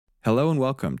Hello and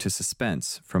welcome to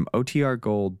Suspense from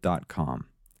OTRGold.com.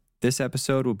 This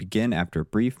episode will begin after a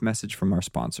brief message from our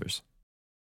sponsors.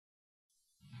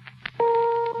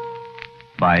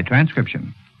 By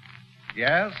transcription.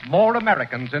 Yes, more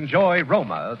Americans enjoy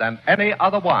Roma than any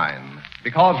other wine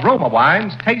because Roma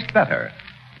wines taste better.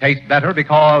 Taste better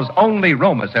because only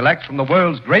Roma selects from the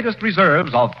world's greatest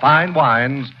reserves of fine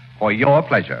wines for your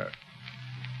pleasure.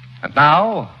 And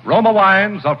now, Roma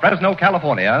Wines of Fresno,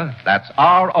 California, that's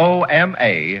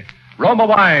R-O-M-A, Roma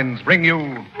Wines bring you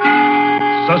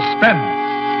Suspense.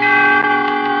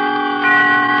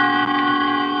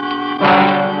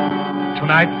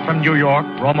 Tonight from New York,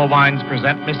 Roma Wines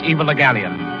present Miss Eva Le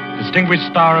Gallienne, distinguished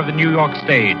star of the New York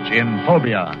stage in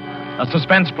Phobia, a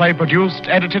suspense play produced,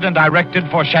 edited, and directed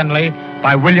for Shenley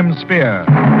by William Spear.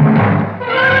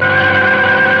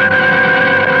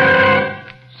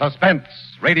 Suspense,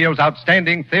 radio's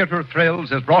outstanding theater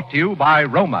thrills, is brought to you by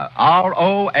Roma,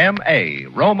 R-O-M-A,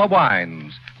 Roma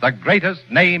Wines, the greatest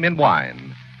name in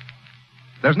wine.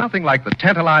 There's nothing like the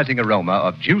tantalizing aroma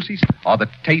of juicy or the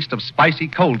taste of spicy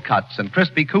cold cuts and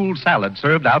crispy cool salad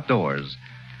served outdoors.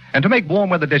 And to make warm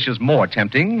weather dishes more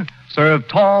tempting, serve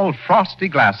tall, frosty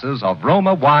glasses of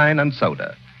Roma wine and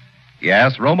soda.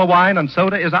 Yes, Roma wine and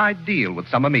soda is ideal with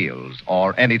summer meals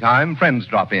or anytime friends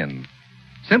drop in.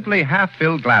 Simply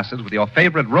half-filled glasses with your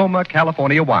favorite Roma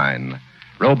California wine,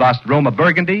 robust Roma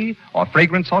Burgundy or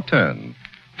fragrant Sauterne.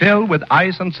 Fill with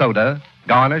ice and soda,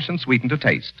 garnish and sweeten to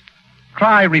taste.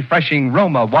 Try refreshing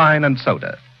Roma wine and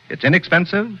soda. It's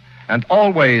inexpensive and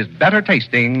always better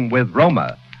tasting with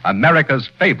Roma, America's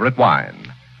favorite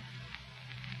wine.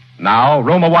 Now,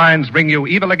 Roma Wines bring you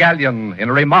Eva Le Gallienne in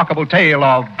a remarkable tale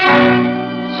of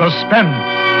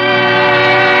suspense.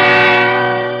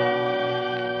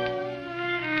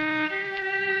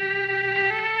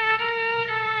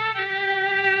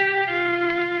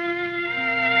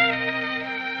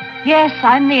 Yes,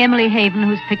 I'm the Emily Haven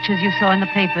whose pictures you saw in the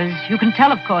papers. You can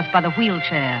tell, of course, by the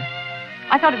wheelchair.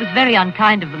 I thought it was very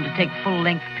unkind of them to take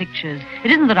full-length pictures. It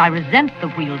isn't that I resent the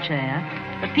wheelchair,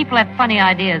 but people have funny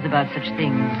ideas about such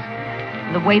things.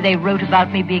 The way they wrote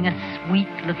about me being a sweet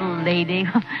little lady,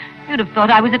 you'd have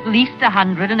thought I was at least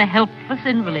 100 and a helpless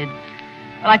invalid.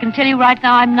 Well, I can tell you right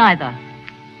now I'm neither.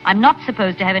 I'm not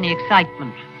supposed to have any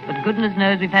excitement, but goodness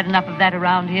knows we've had enough of that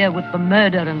around here with the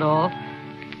murder and all.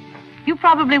 You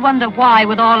probably wonder why,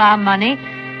 with all our money,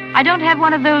 I don't have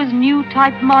one of those new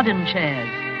type modern chairs.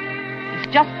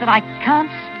 It's just that I can't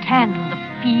stand the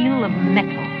feel of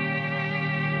metal.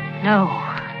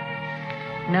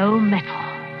 No metal.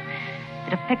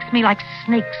 It affects me like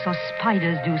snakes or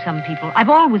spiders do some people. I've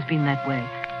always been that way.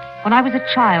 When I was a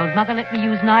child, Mother let me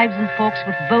use knives and forks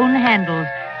with bone handles,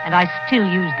 and I still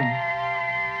use them.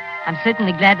 I'm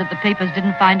certainly glad that the papers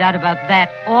didn't find out about that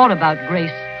or about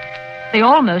Grace. They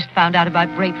almost found out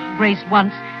about Grace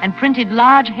once and printed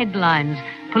large headlines.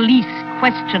 Police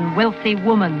question wealthy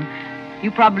woman.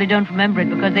 You probably don't remember it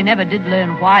because they never did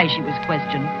learn why she was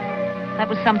questioned. That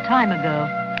was some time ago.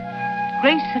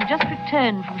 Grace had just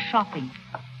returned from shopping.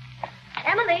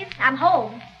 Emily, I'm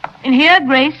home. In here,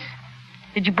 Grace?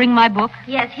 Did you bring my book?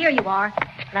 Yes, here you are.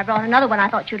 And I brought another one I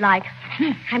thought you'd like.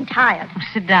 I'm tired.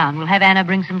 Sit down. We'll have Anna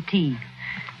bring some tea.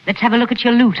 Let's have a look at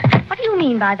your loot. What do you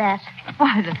mean by that?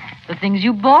 Why, the things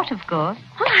you bought, of course.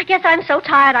 Oh, I guess I'm so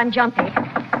tired I'm jumpy.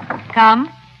 Come.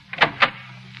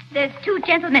 There's two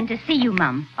gentlemen to see you,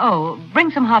 Mum. Oh, bring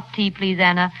some hot tea, please,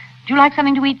 Anna. Do you like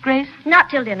something to eat, Grace?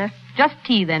 Not till dinner. Just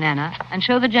tea, then, Anna, and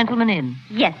show the gentleman in.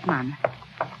 Yes, Mum.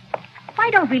 Why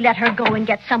don't we let her go and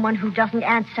get someone who doesn't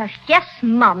answer yes,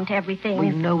 Mum, to everything? Well,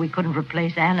 you know we couldn't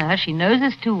replace Anna. She knows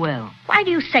us too well. Why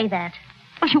do you say that?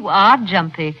 Well, you are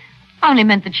jumpy. I only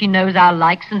meant that she knows our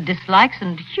likes and dislikes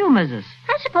and humors us.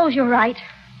 I suppose you're right.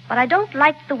 But I don't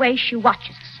like the way she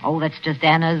watches us. Oh, that's just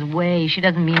Anna's way. She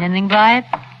doesn't mean anything by it.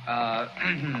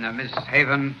 Miss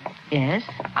Haven. Yes?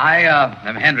 I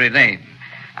am Henry Lane.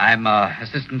 I'm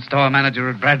assistant store manager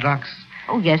at Bradlock's.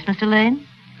 Oh, yes, Mr. Lane?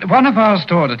 One of our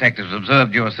store detectives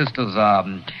observed your sister's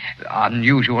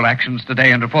unusual actions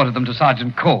today and reported them to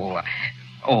Sergeant Cole.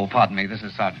 Oh, pardon me, this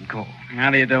is Sergeant Cole. How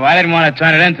do you do? I didn't want to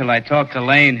turn it in till I talked to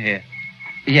Lane here.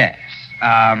 Yes.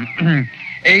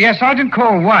 Yes, Sergeant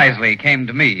Cole wisely came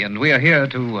to me, and we are here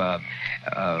to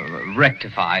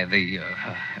rectify the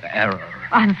error.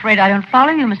 I'm afraid I don't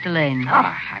follow you, Mr. Lane.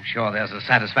 I'm sure there's a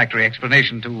satisfactory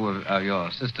explanation to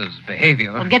your sister's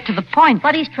behavior. Well, get to the point.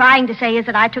 What he's trying to say is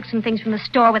that I took some things from the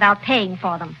store without paying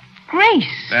for them.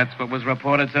 Grace! That's what was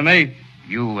reported to me.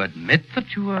 You admit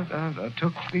that you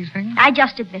took these things? I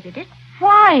just admitted it.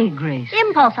 Why, Grace?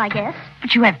 Impulse, I guess.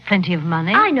 But you have plenty of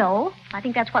money. I know. I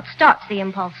think that's what starts the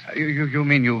impulse. You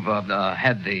mean you've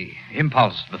had the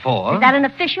impulse before? Is that an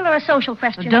official or a social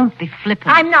question? Well, don't be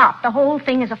flippant. I'm not. The whole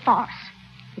thing is a farce.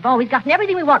 We've always gotten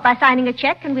everything we want by signing a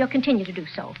check, and we'll continue to do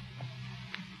so.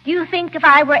 Do you think if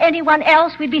I were anyone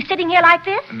else, we'd be sitting here like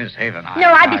this? Miss Haven,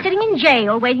 No, I'd be sitting in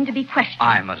jail waiting to be questioned.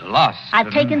 I'm at a loss.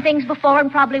 I've taken things before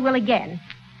and probably will again.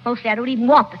 Mostly I don't even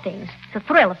want the things. It's the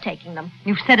thrill of taking them.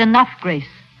 You've said enough, Grace.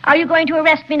 Are you going to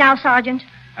arrest me now, Sergeant?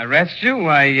 Arrest you?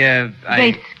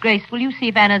 Grace, will you see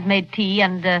if Anna's made tea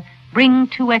and bring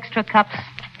 2 extra cups?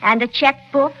 And a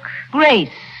checkbook? Grace.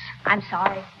 I'm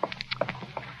sorry.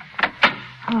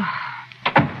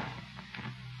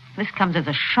 This comes as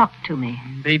a shock to me.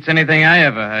 Beats anything I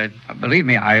ever heard. Believe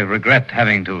me, I regret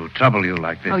having to trouble you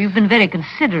like this. Oh, you've been very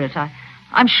considerate.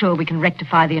 I'm sure we can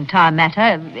rectify the entire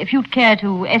matter. If you'd care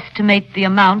to estimate the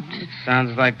amount. It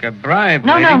sounds like a bribe.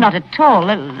 No, lady. not at all.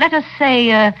 Let us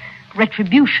say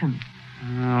retribution.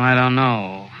 Oh, I don't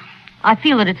know. I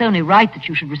feel that it's only right that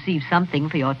you should receive something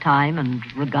for your time and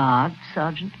regard,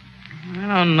 Sergeant. I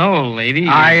don't know, lady.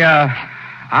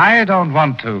 I don't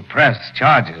want to press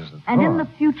charges. And in the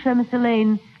future, Mr.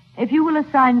 Lane, if you will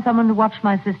assign someone to watch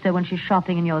my sister when she's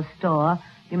shopping in your store,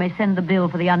 you may send the bill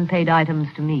for the unpaid items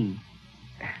to me.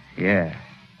 Yes.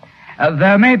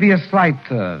 There may be a slight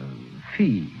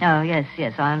fee. Oh, yes,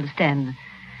 I understand.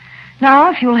 Now,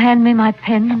 if you'll hand me my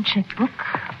pen and checkbook.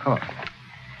 Of course.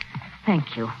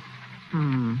 Thank you.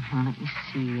 Well, let me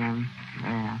see.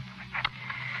 There.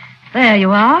 There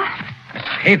you are. Miss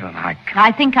Haven,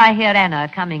 I think I hear Anna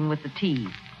coming with the tea.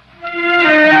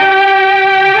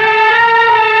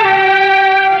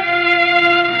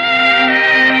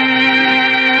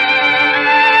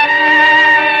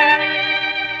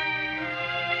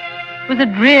 It was a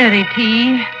dreary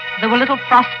tea. There were little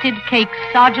frosted cakes.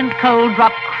 Sergeant Cole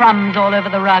dropped crumbs all over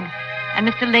the rug. And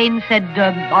Mr. Lane said,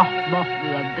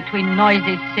 between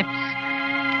noisy sips.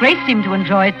 Grace seemed to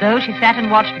enjoy it, though. She sat and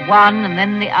watched one and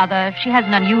then the other. She has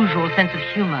an unusual sense of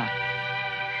humor.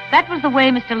 That was the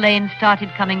way Mr. Lane started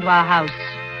coming to our house.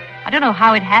 I don't know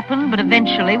how it happened, but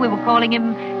eventually we were calling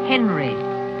him Henry.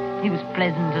 He was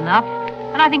pleasant enough,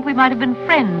 and I think we might have been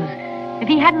friends if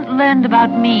he hadn't learned about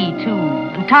me, too,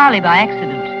 entirely by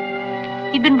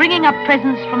accident. He'd been bringing up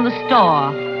presents from the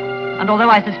store, and although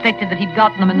I suspected that he'd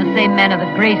gotten them in the same manner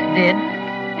that Grace did,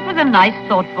 it was a nice,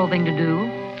 thoughtful thing to do.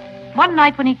 One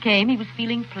night when he came, he was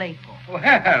feeling playful. Well,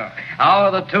 how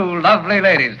are the 2 lovely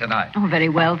ladies tonight? Oh, very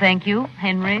well, thank you,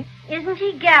 Henry. Isn't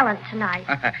he gallant tonight?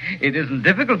 It isn't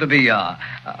difficult to be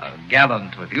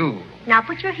gallant with you. Now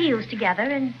put your heels together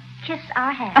and kiss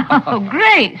our hands. Oh,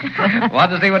 Grace.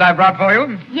 Want to see what I brought for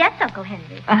you? Yes, Uncle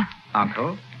Henry.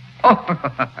 Uncle? Oh,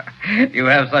 you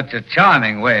have such a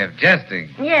charming way of jesting.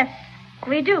 Yes,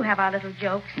 we do have our little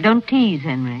jokes. Don't tease,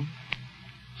 Henry.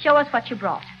 Show us what you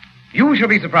brought. You shall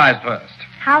be surprised first.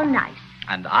 How nice.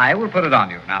 And I will put it on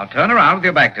you. Now, turn around with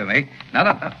your back to me. No,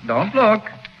 don't look.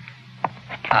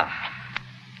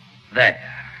 There.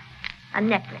 A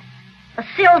necklace. A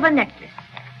silver necklace.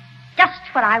 Just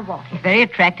what I wanted. Very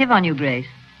attractive on you, Grace.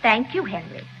 Thank you,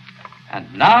 Henry. And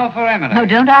now for Emily. No,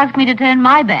 don't ask me to turn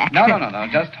my back. No.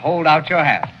 Just hold out your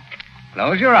hand.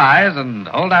 Close your eyes and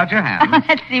hold out your hand.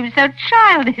 That seems so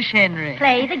childish, Henry.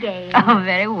 Play the game. Oh,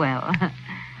 very well.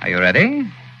 Are you ready?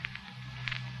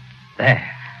 There.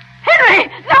 Henry!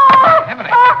 No!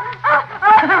 Emily.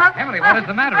 Emily, what is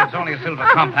the matter? It's only a silver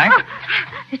compact.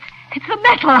 It's the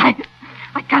metal.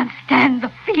 I can't stand the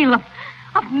feel of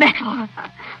metal.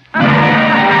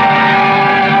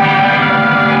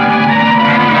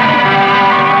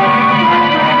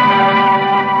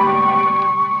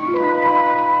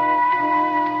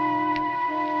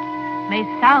 May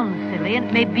sound silly, and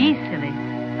it may be silly,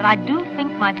 but I do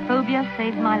think my phobia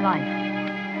saved my life.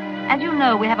 As you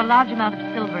know, we have a large amount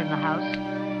of silver in the house,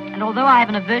 and although I have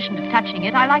an aversion to touching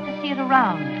it, I like to see it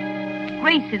around.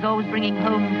 Grace is always bringing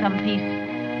home some piece.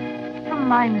 It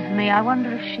reminds me, I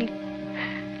wonder if she...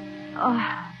 Oh,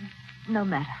 no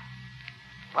matter.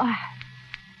 Oh,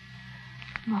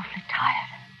 I'm awfully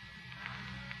tired.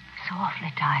 So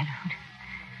awfully tired.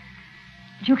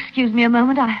 Would you excuse me a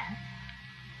moment?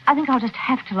 I think I'll just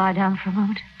have to lie down for a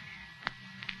moment.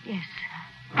 Yes.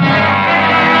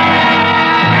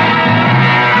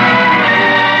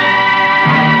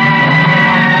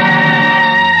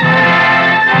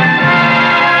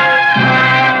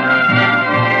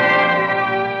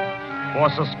 For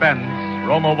suspense,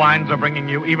 Roma Wines are bringing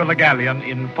you Eva Le Gallienne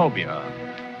in Phobia.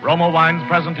 Roma Wines'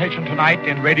 presentation tonight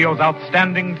in radio's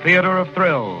outstanding theater of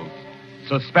thrills,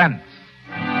 Suspense.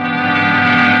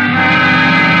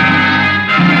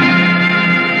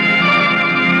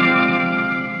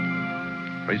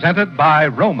 presented by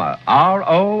Roma,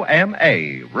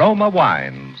 R-O-M-A, Roma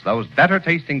Wines, those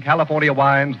better-tasting California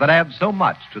wines that add so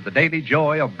much to the daily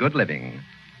joy of good living.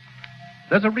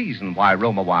 There's a reason why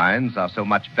Roma wines are so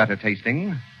much better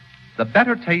tasting. The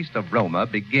better taste of Roma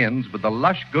begins with the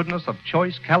lush goodness of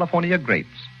choice California grapes,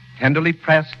 tenderly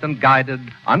pressed and guided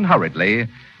unhurriedly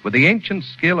with the ancient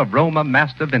skill of Roma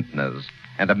master vintners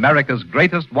and America's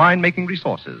greatest winemaking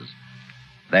resources.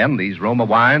 Then these Roma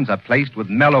wines are placed with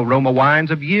mellow Roma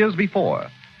wines of years before.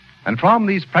 And from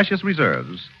these precious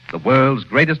reserves, the world's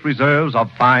greatest reserves of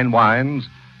fine wines,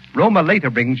 Roma later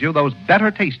brings you those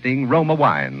better-tasting Roma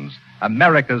wines,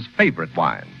 America's favorite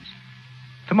wines.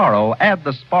 Tomorrow, add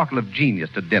the sparkle of genius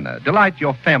to dinner. Delight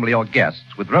your family or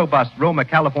guests with robust Roma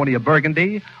California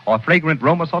Burgundy or fragrant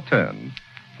Roma Sauterne.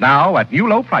 Now, at new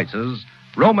low prices,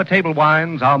 Roma table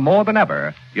wines are more than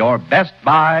ever your best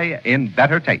buy in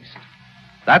better taste.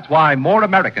 That's why more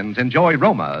Americans enjoy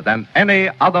Roma than any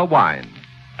other wine.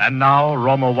 And now,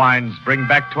 Roma Wines bring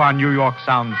back to our New York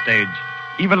soundstage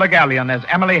Eva Le Gallienne as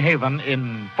Emily Haven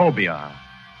in Phobia,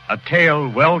 a tale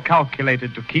well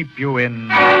calculated to keep you in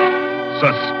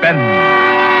suspense.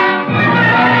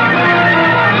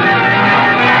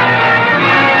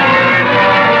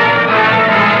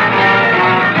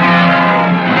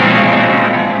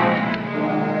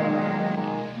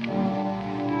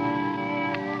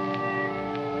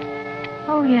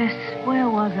 Oh, yes, where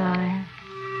was I?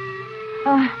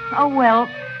 Well,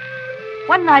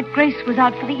 one night Grace was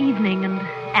out for the evening and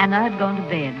Anna had gone to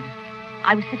bed.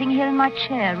 I was sitting here in my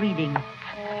chair reading.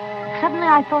 Suddenly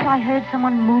I thought I heard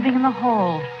someone moving in the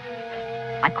hall.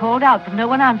 I called out, but no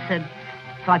one answered,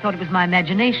 so I thought it was my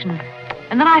imagination.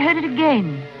 And then I heard it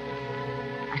again.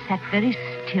 I sat very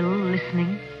still,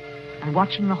 listening and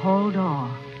watching the hall door.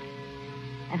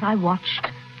 As I watched,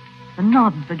 the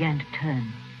knob began to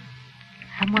turn.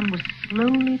 Someone was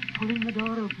slowly pulling the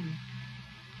door open.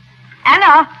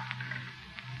 Anna!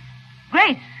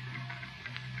 Grace!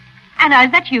 Anna,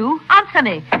 is that you? Answer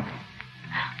me.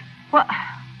 What?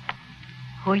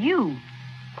 Who are you?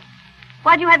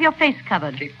 Why do you have your face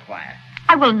covered? Keep quiet.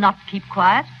 I will not keep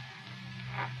quiet.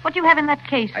 What do you have in that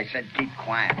case? I said keep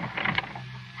quiet.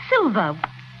 Silver.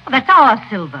 Well, that's our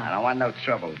silver. I don't want no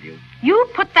trouble with you. You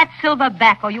put that silver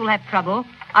back or you'll have trouble.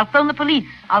 I'll phone the police.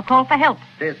 I'll call for help.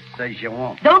 This says you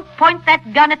won't. Don't point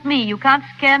that gun at me. You can't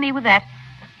scare me with that.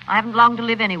 I haven't long to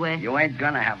live anyway. You ain't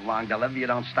gonna have long to live if you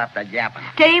don't stop that yapping.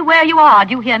 Stay where you are.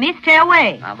 Do you hear me? Stay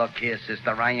away. Now, look here,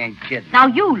 sister. I ain't kidding. Now,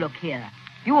 you look here.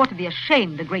 You ought to be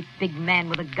ashamed, a great big man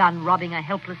with a gun robbing a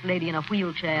helpless lady in a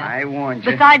wheelchair. I warned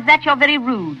you. Besides that, you're very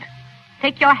rude.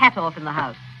 Take your hat off in the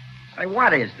house. Say,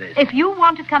 what is this? If you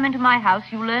want to come into my house,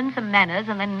 you learn some manners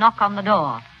and then knock on the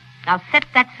door. Now, set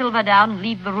that silver down and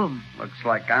leave the room. Looks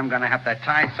like I'm gonna have to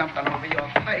tie something over your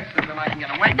face until I can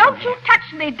get away. Don't you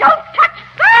touch me! Don't touch...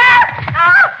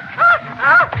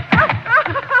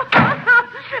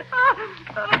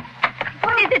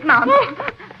 What is it, Mom?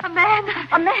 A man.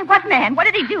 A man? What man? What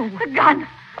did he do? The gun.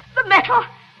 The metal.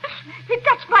 He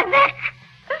touched my neck.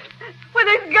 With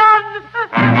his gun.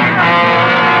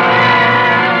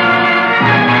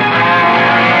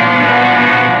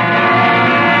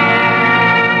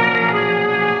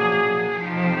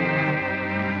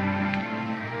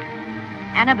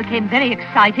 Anna became very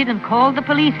excited and called the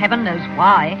police. Heaven knows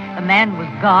why. The man was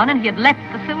gone and he had left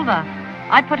the silver.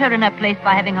 I put her in her place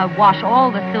by having her wash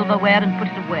all the silverware and put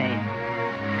it away.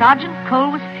 Sergeant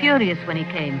Cole was furious when he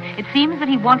came. It seems that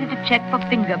he wanted to check for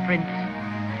fingerprints.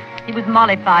 He was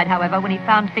mollified, however, when he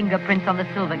found fingerprints on the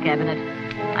silver cabinet.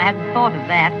 I hadn't thought of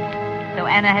that, so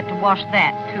Anna had to wash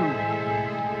that, too.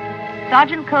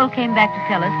 Sergeant Cole came back to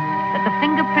tell us that the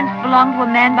fingerprints belonged to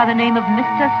a man by the name of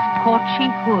Mr. Scorchy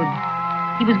Hood.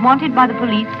 He was wanted by the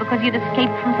police because he had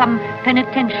escaped from some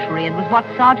penitentiary and was what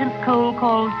Sergeant Cole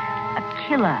called a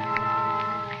killer.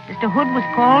 Mr. Hood was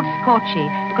called Scorchy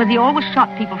because he always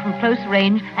shot people from close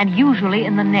range and usually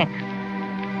in the neck.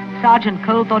 Sergeant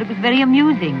Cole thought it was very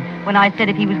amusing when I said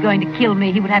if he was going to kill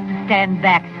me, he would have to stand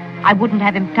back. I wouldn't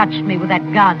have him touch me with that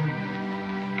gun.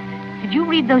 Did you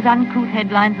read those uncouth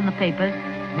headlines in the papers?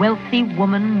 Wealthy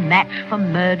woman, match for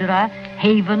murderer,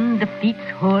 Haven defeats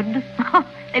Hood.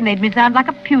 They made me sound like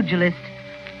a pugilist.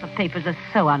 The papers are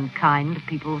so unkind to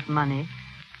people with money.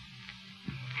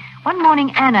 One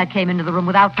morning, Anna came into the room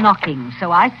without knocking,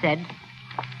 so I said,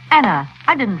 Anna,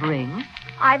 I didn't ring.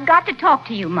 I've got to talk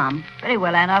to you, Mom. Very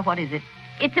well, Anna, what is it?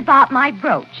 It's about my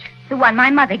brooch, the one my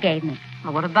mother gave me.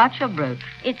 Well, what about your brooch?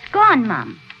 It's gone,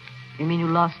 Mom. You mean you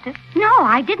lost it? No,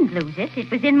 I didn't lose it.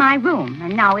 It was in my room,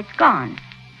 and now it's gone.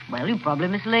 Well, you probably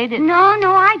mislaid it. No,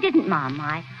 I didn't, Mom.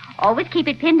 I always keep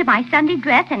it pinned to my Sunday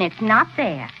dress, and it's not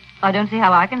there. I don't see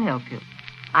how I can help you.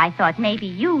 I thought maybe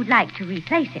you'd like to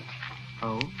replace it.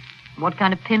 Oh? What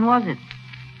kind of pin was it?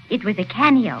 It was a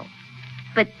cameo.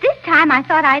 But this time I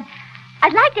thought I'd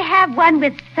like to have one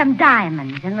with some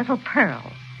diamonds and little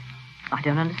pearls. I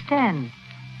don't understand.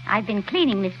 I've been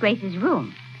cleaning Miss Grace's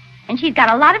room, and she's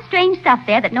got a lot of strange stuff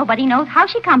there that nobody knows how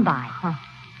she come by. Huh.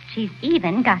 She's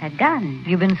even got a gun.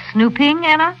 You been snooping,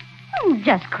 Anna?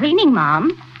 Just cleaning,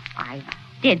 Mom. I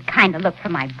did kind of look for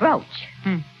my brooch.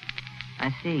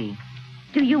 I see.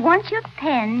 Do you want your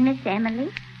pen, Miss Emily?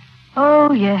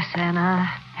 Oh, yes, Anna.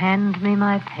 Hand me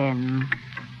my pen.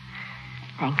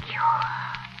 Thank you.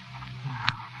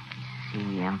 Let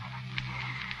me see.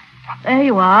 There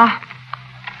you are.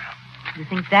 You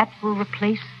think that will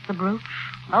replace the brooch?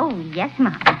 Oh, yes,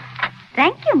 Mom.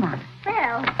 Thank you, Mom.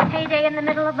 Well, payday in the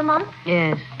middle of the month?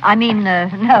 Yes. I mean,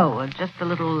 no, just a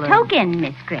little... Token,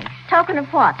 Miss Grace. Token of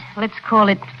what? Let's call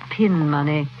it pin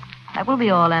money. That will be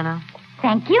all, Anna.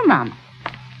 Thank you, Mom.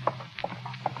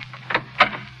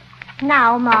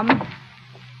 Now, Mom,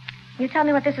 you tell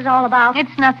me what this is all about.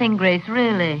 It's nothing, Grace,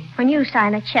 really. When you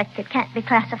sign a check, it can't be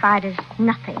classified as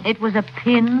nothing. It was a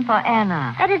pin for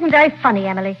Anna. That isn't very funny,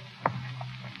 Emily.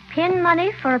 Pin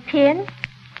money for a pin?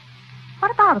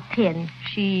 What about a pin?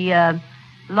 She,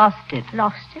 lost it.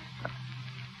 Lost it?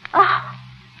 Oh,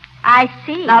 I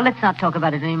see. Now, let's not talk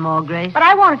about it anymore, Grace. But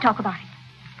I want to talk about it.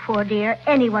 Poor dear,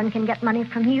 anyone can get money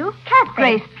from you, can't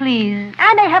they? Grace, please.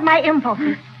 I may have my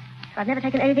impulses. But I've never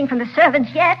taken anything from the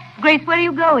servants yet. Grace, where are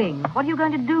you going? What are you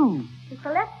going to do? To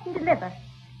collect and deliver.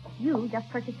 You just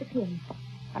purchased the pin.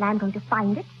 And I'm going to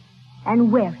find it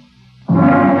and wear it.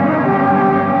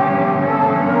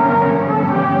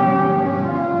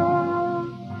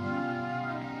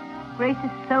 Grace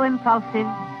is so impulsive.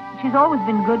 She's always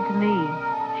been good to me.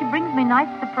 She brings me nice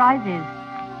surprises.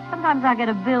 Sometimes I get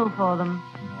a bill for them.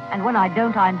 And when I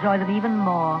don't, I enjoy them even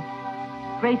more.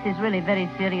 Grace is really very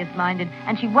serious-minded,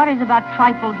 and she worries about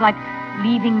trifles like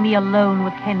leaving me alone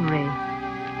with Henry.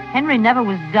 Henry never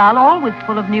was dull, always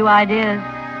full of new ideas.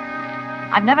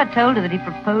 I've never told her that he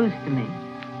proposed to me.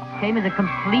 It came as a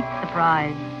complete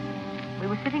surprise. We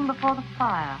were sitting before the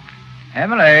fire.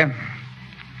 Emily,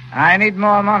 I need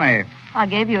more money. I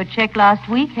gave you a check last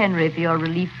week, Henry, for your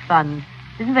relief fund.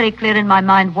 It isn't very clear in my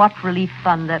mind what relief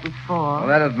fund that was for. Well,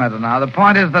 that doesn't matter now. The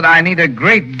point is that I need a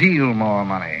great deal more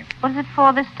money. What is it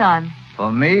for this time?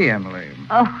 For me, Emily.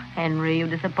 Oh, Henry, you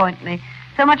disappoint me.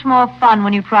 So much more fun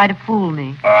when you try to fool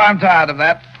me. Oh, I'm tired of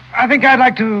that. I think I'd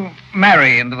like to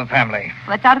marry into the family.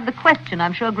 Well, that's out of the question.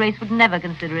 I'm sure Grace would never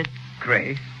consider it.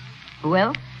 Grace? Who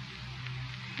else?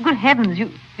 Good heavens,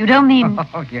 you don't mean...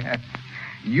 Oh, yes.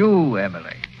 You,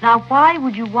 Emily. Now, why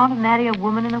would you want to marry a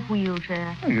woman in a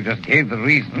wheelchair? Well, you just gave the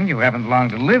reason. You haven't long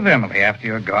to live, Emily. After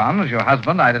you're gone, as your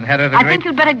husband, I'd inherit a I think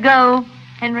you'd better go,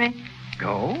 Henry.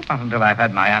 Go? Not until I've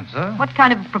had my answer. What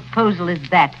kind of a proposal is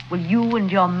that? Will you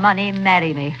and your money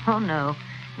marry me? Oh, no.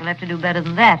 You'll have to do better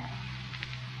than that.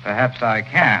 Perhaps I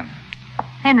can.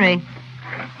 Henry,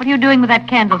 what are you doing with that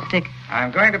candlestick?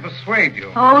 I'm going to persuade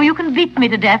you. Oh, you can beat me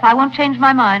to death. I won't change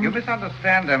my mind. You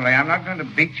misunderstand, Emily. I'm not going to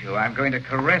beat you. I'm going to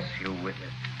caress you with it.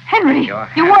 Henry, Your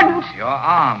hands, you wouldn't. Your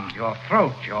arms, your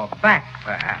throat, your back,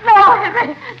 perhaps. No,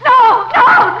 Henry. No.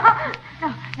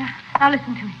 Now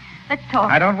listen to me. Let's talk.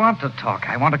 I don't want to talk.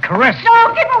 I want to caress you.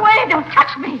 No, keep away. Don't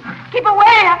touch me. Keep away.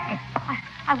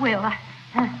 I will.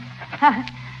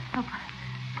 I'll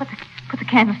put the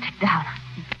candlestick down.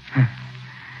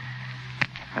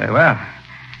 Very well.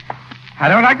 I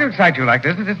don't like to excite you like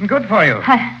this. It isn't good for you.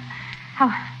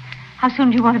 How soon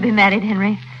do you want to be married,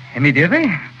 Henry? Immediately?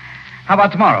 How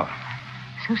about tomorrow?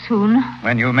 So soon?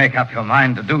 When you make up your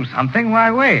mind to do something,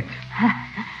 why wait?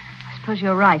 I suppose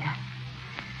you're right.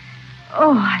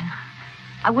 Oh,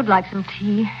 I would like some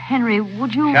tea. Henry,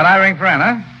 would you... Shall I ring for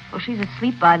Anna? Well, she's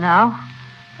asleep by now.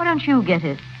 Why don't you get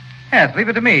it? Yes, leave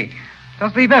it to me.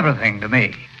 Just leave everything to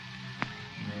me.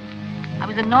 I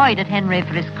was annoyed at Henry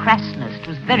for his crassness. It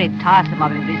was very tiresome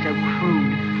of him to be so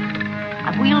crude.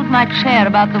 I wheeled my chair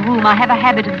about the room. I have a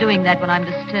habit of doing that when I'm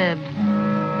disturbed.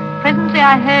 Presently,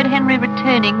 I heard Henry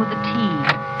returning with the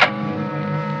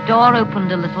tea. Door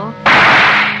opened a little.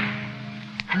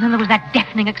 And then there was that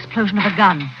deafening explosion of a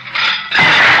gun.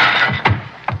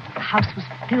 The house was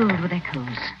filled with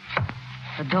echoes.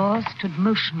 The door stood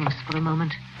motionless for a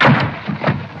moment,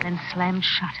 then slammed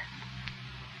shut.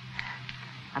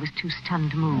 I was too stunned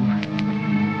to move.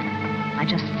 I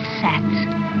just sat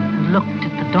and looked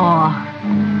at the door.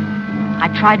 I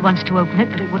tried once to open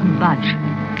it, but it wouldn't budge.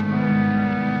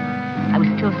 I was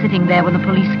still sitting there when the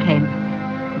police came.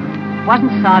 It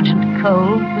wasn't Sergeant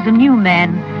Cole. It was a new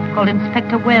man called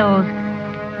Inspector Wells.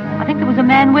 I think there was a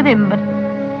man with him, but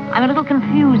I'm a little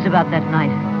confused about that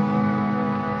night.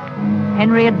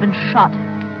 Henry had been shot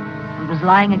and was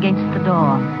lying against the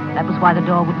door. That was why the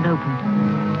door wouldn't open.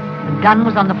 The gun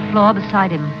was on the floor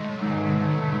beside him.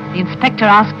 The inspector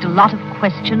asked a lot of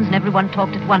questions, and everyone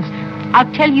talked at once.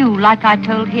 I'll tell you like I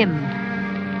told him.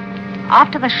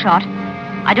 After the shot,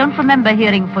 I don't remember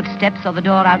hearing footsteps or the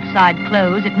door outside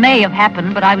close. It may have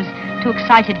happened, but I was too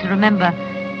excited to remember.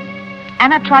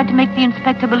 Anna tried to make the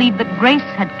inspector believe that Grace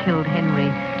had killed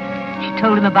Henry. She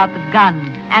told him about the gun.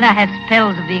 Anna has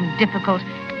spells of being difficult.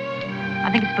 I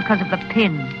think it's because of the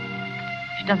pin.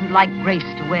 She doesn't like Grace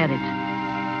to wear it.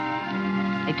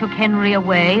 They took Henry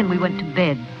away, and we went to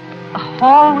bed. The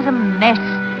hall was a mess.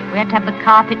 We had to have the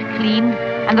carpet cleaned,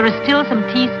 and there are still some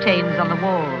tea stains on the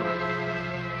walls.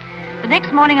 The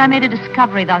next morning, I made a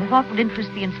discovery that I thought would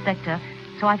interest the inspector,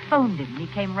 so I phoned him, and he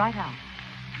came right out.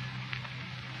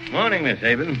 Morning, Miss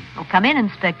Haven. Oh, come in,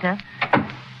 Inspector.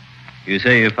 You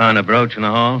say you found a brooch in the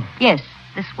hall? Yes,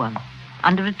 this one.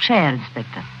 Under a chair,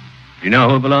 Inspector. Do you know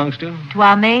who it belongs to? To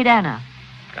our maid, Anna.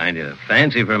 Kind of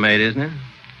fancy for a maid, isn't it?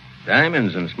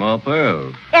 Diamonds and small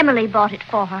pearls. Emily bought it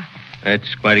for her.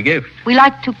 That's quite a gift. We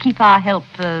like to keep our help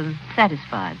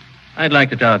satisfied. I'd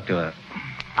like to talk to her.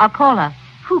 I'll call her.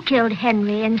 Who killed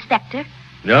Henry, Inspector?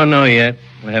 Don't know yet.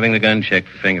 We're having the gun checked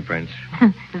for fingerprints.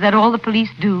 Is that all the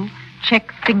police do?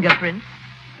 Check fingerprints?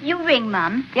 You ring,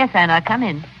 Mum. Yes, Anna, come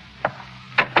in.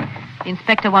 The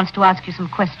inspector wants to ask you some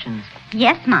questions.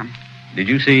 Yes, Mum. Did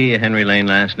you see Henry Lane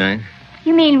last night?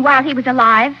 You mean while he was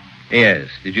alive? Yes.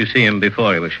 Did you see him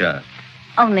before he was shot?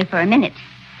 Only for a minute.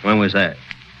 When was that?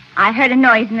 I heard a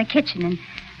noise in the kitchen, and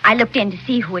I looked in to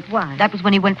see who it was. That was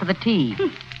when he went for the tea.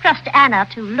 Trust Anna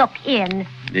to look in.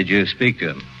 Did you speak to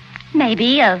him?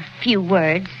 Maybe a few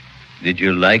words. Did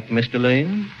you like Mr.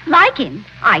 Lane? Like him?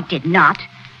 I did not.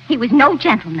 He was no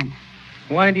gentleman.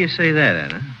 Why do you say that,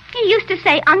 Anna? He used to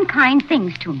say unkind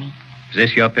things to me. Is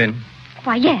this your pin?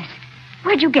 Why, yes.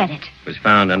 Where'd you get it? It was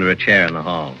found under a chair in the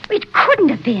hall. It couldn't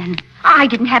have been. I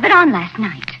didn't have it on last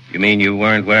night. You mean you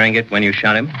weren't wearing it when you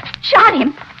shot him? Shot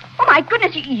him? Oh, my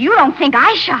goodness, you don't think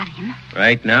I shot him?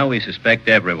 Right now, we suspect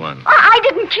everyone. I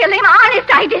didn't kill him. Honest,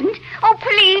 I didn't. Oh,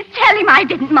 please, tell him I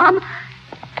didn't, Mom.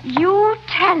 You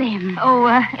tell him. Oh,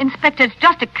 Inspector, it's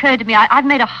just occurred to me. I've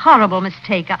made a horrible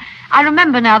mistake. I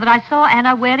remember now that I saw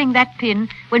Anna wearing that pin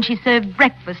when she served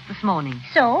breakfast this morning.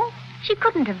 So? She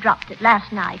couldn't have dropped it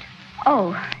last night.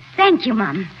 Oh, thank you,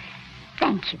 Mom.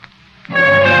 Thank you.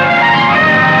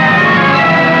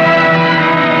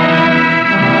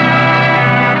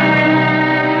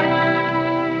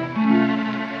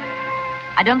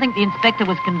 I don't think the inspector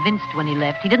was convinced when he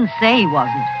left. He didn't say he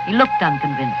wasn't. He looked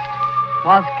unconvinced.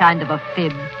 Was kind of a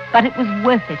fib, but it was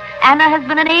worth it. Anna has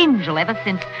been an angel ever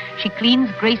since. She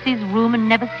cleans Grace's room and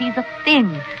never sees a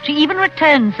thing. She even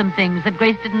returned some things that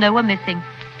Grace didn't know were missing.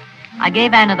 I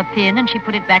gave Anna the pin, and she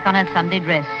put it back on her Sunday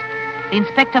dress. The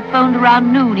inspector phoned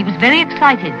around noon. He was very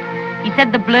excited. He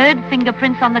said the blurred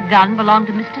fingerprints on the gun belonged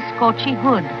to Mr. Scorchy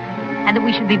Hood, and that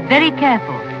we should be very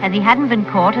careful, as he hadn't been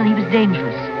caught and he was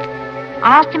dangerous.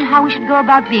 I asked him how we should go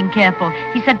about being careful.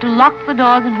 He said to lock the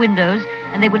doors and windows,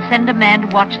 and they would send a man to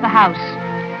watch the house.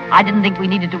 I didn't think we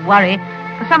needed to worry,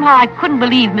 for somehow I couldn't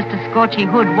believe Mr. Scorchy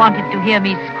Hood wanted to hear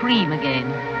me scream again.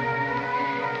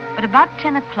 But about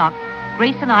 10 o'clock,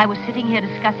 Grace and I were sitting here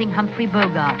discussing Humphrey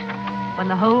Bogart when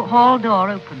the whole hall door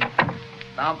opened.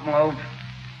 Don't move.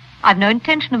 I've no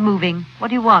intention of moving. What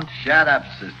do you want? Shut up,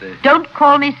 sister. Don't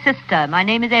call me sister. My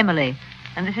name is Emily,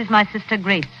 and this is my sister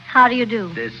Grace. How do you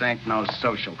do? This ain't no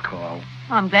social call.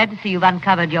 Oh, I'm glad to see you've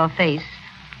uncovered your face.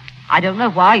 I don't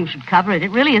know why you should cover it.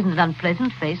 It really isn't an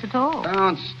unpleasant face at all.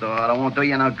 Don't start. I won't do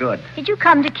you no good. Did you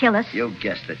come to kill us? You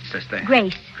guessed it, sister.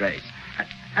 Grace. Grace.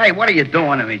 Hey, what are you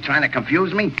doing to me? Trying to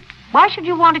confuse me? Why should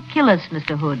you want to kill us,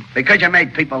 Mr. Hood? Because you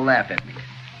made people laugh at me.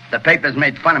 The papers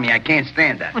made fun of me. I can't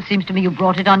stand that. Well, it seems to me you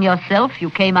brought it on yourself. You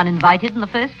came uninvited in the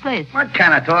first place. What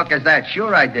kind of talk is that?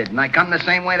 Sure I did, and I come the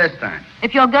same way this time.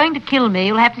 If you're going to kill me,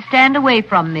 you'll have to stand away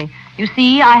from me. You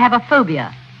see, I have a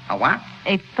phobia. A what?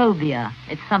 A phobia.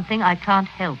 It's something I can't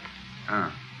help.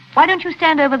 Oh. Why don't you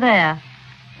stand over there?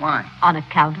 Why? On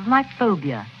account of my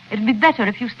phobia. It'd be better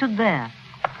if you stood there.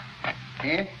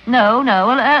 Here? No,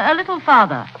 a little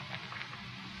farther.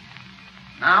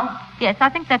 Now? Yes, I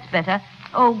think that's better.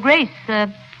 Oh, Grace,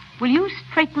 will you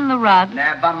straighten the rug?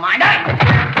 Never mind.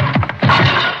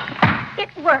 It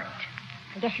worked.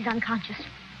 I guess she's unconscious.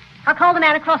 I'll call the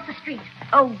man across the street.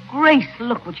 Oh, Grace,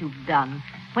 look what you've done.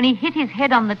 When he hit his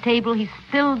head on the table, he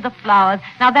spilled the flowers.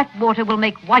 Now that water will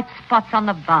make white spots on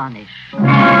the varnish.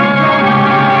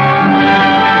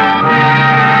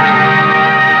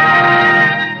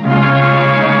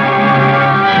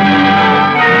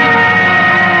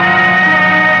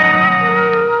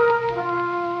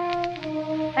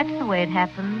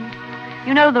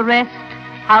 know the rest.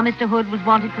 How Mr. Hood was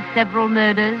wanted for several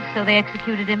murders, so they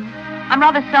executed him. I'm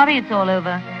rather sorry it's all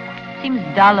over. Seems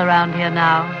dull around here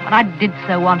now, and I did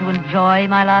so want to enjoy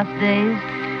my last days.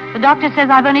 The doctor says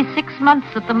I've only 6 months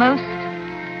at the most.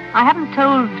 I haven't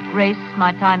told Grace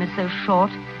my time is so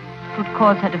short. It would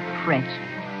cause her to fret.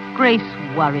 Grace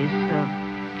worries so.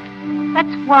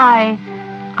 That's why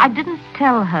I didn't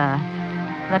tell her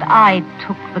that I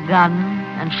took the gun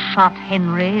and shot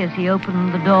Henry as he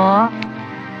opened the door,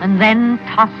 and then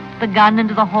tossed the gun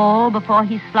into the hall before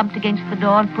he slumped against the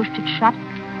door and pushed it shut.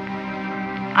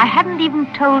 I hadn't even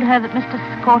told her that Mr.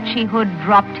 Scorchy Hood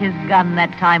dropped his gun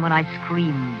that time when I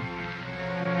screamed.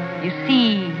 You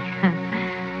see,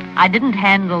 I didn't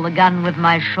handle the gun with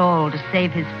my shawl to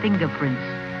save his fingerprints.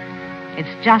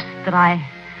 It's just that I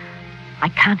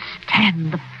can't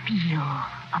stand the feel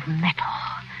of metal.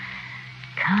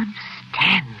 Can't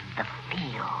stand the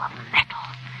feel of metal.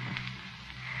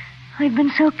 They've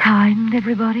been so kind,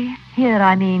 everybody. Here,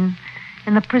 I mean,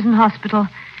 in the prison hospital.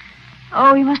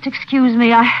 Oh, you must excuse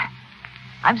me.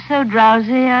 I'm so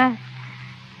drowsy.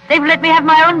 They've let me have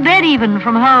my own bed even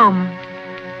from home.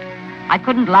 I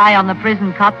couldn't lie on the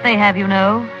prison cot they have, you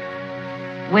know,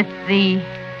 with the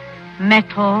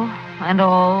metal and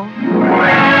all.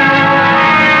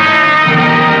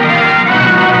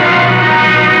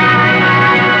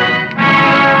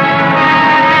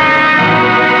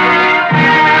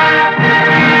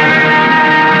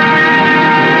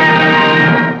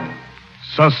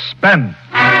 Suspense.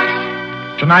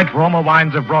 Tonight, Roma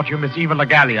Wines have brought you Miss Eva Le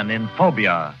Gallienne in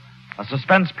Phobia, a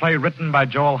suspense play written by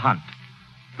Joel Hunt.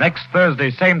 Next Thursday,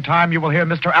 same time, you will hear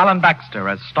Mr. Alan Baxter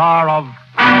as star of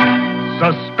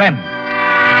Suspense.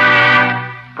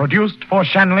 Produced for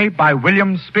Shanley by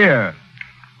William Spear.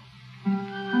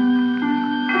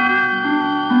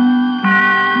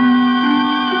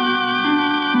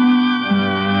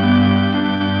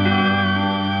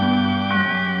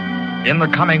 In the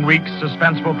coming weeks,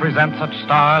 Suspense will present such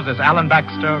stars as Alan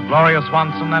Baxter, Gloria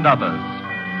Swanson, and others.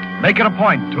 Make it a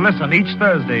point to listen each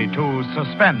Thursday to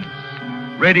Suspense,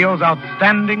 radio's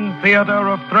outstanding theater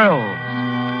of thrills.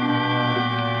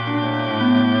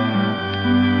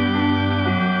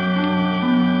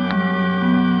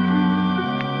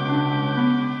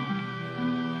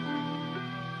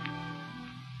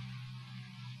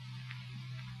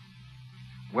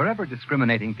 Wherever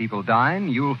discriminating people dine,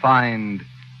 you'll find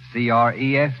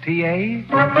CRESTA,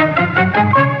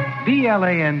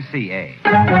 BLANCA,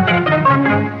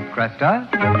 Cresta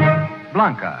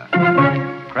Blanca,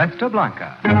 Cresta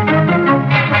Blanca.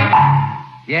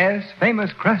 Yes,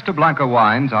 famous Cresta Blanca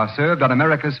wines are served on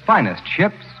America's finest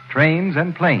ships, trains,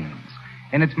 and planes,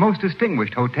 in its most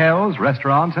distinguished hotels,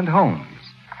 restaurants, and homes.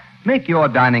 Make your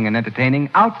dining and entertaining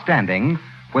outstanding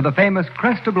with the famous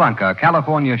Cresta Blanca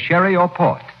California sherry or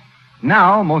port,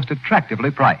 now most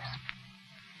attractively priced.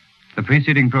 The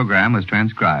preceding program was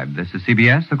transcribed. This is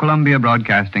CBS, the Columbia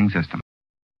Broadcasting System.